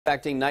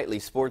Acting nightly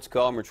sports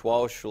call. I'm Rich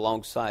Walsh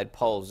alongside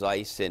Paul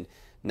Zeise, and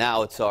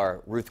now it's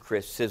our Ruth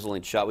Chris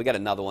sizzling shot. We got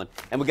another one,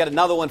 and we got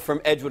another one from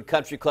Edgewood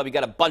Country Club. You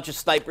got a bunch of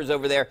snipers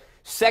over there.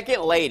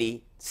 Second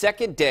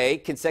day,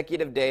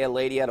 consecutive day, a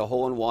lady had a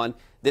hole-in-one.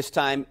 This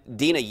time,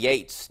 Dina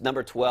Yates,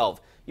 number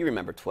 12. You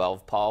remember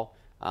 12, Paul?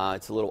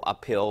 It's a little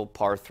uphill,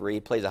 par 3.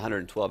 Plays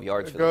 112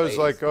 yards for the ladies. It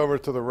goes like over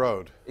to the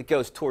road. It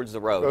goes towards the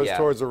road, It goes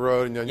towards the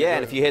road. And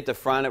and if you hit the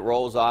front, it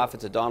rolls off.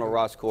 It's a Donald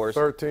Ross course.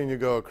 13, you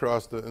go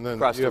across the, and then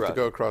you have to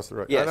go across the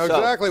road. Yeah, I know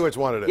exactly which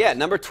one it is. Yeah,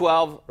 number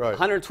 12, right.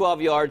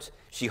 112 yards.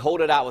 She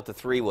holed it out with the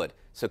 3-wood.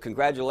 So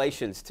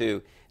congratulations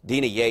to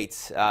Dina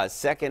Yates,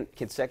 second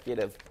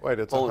consecutive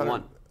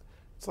hole-in-one.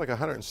 It's like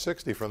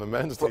 160 from the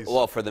men's tees.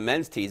 Well, for the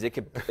men's tees, it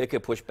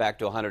could push back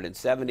to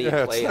 170,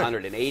 play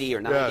 180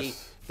 or 90,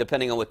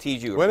 depending on what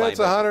tees you were playing. When it's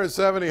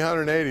 170,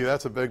 180,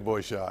 that's a big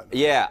boy shot.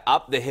 Yeah,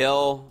 up the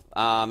hill.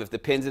 If the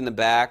pin's in the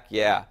back,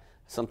 yeah.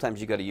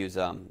 Sometimes you got to use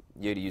a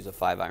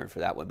 5-iron for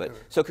that one. But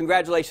so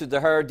congratulations to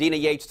her, Dina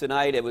Yates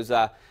tonight. It was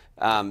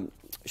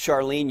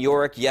Charlene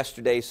Yorick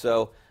yesterday.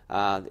 So.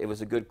 It was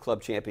a good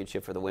club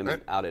championship for the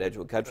women out at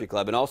Edgewood Country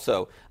Club. And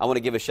also, I want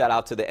to give a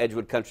shout-out to the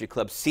Edgewood Country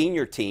Club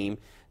senior team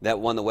that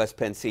won the West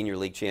Penn Senior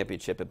League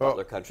Championship at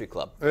Butler Country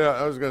Club. Yeah,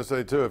 I was going to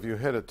say, too, if you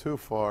hit it too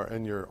far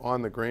and you're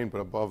on the green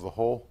but above the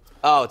hole.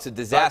 Oh, it's a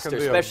disaster,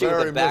 especially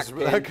with the back pin.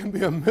 That can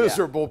be a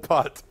miserable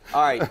putt.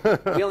 All right,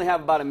 we only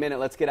have about a minute.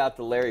 Let's get out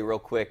to Larry real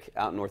quick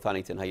out in North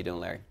Huntington. How you doing,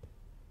 Larry?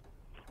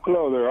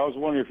 Hello there. I was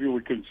wondering if you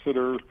would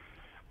consider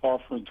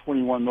offering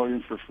 $21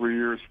 million for 3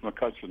 years for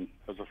McCutcheon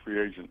as a free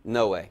agent.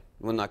 No way.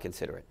 We'll not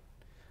consider it.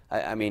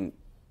 I mean,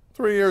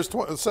 3 years,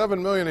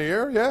 $7 million a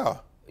year. Yeah.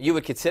 You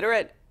would consider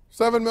it?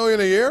 $7 million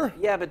a year.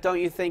 Yeah, but don't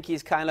you think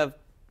he's kind of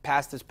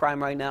past his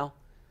prime right now?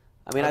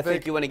 I mean, I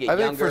think you want to get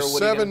younger. I think for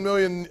 $7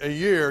 million a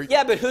year.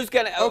 Yeah, but who's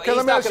going to? Okay,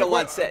 let me ask you a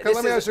question.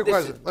 Let me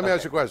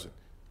ask you a question.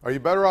 Are you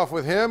better off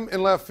with him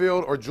in left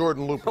field or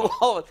Jordan Lupin?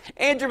 Oh,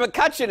 Andrew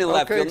McCutcheon in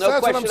left field, no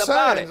question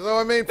about it. So,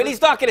 I mean, but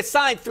he's not going to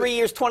sign 3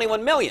 years,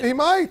 $21 million. He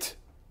might.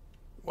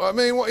 Well, I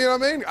mean, you know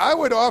what I mean? I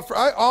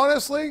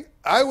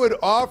would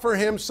offer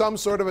him some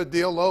sort of a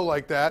deal low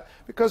like that,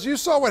 because you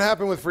saw what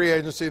happened with free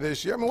agency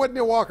this year. I mean, what did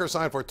Neil Walker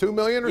sign for, $2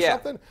 million or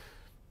something?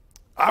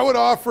 I would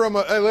offer him,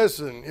 hey,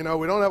 listen, you know,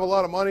 we don't have a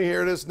lot of money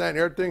here, this and that and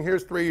everything.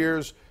 Here's 3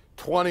 years,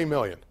 $20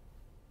 million.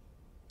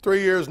 3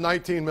 years,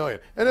 $19 million.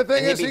 And the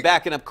thing is, he'd be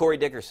backing up Corey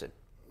Dickerson.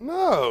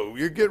 No,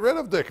 you get rid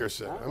of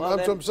Dickerson. That's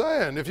what I'm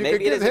saying. If you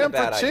could get him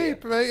for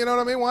cheap, you know what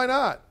I mean? Why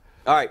not?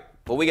 All right.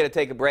 Well, we got to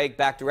take a break.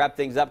 Back to wrap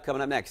things up.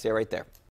 Coming up next. Stay right there.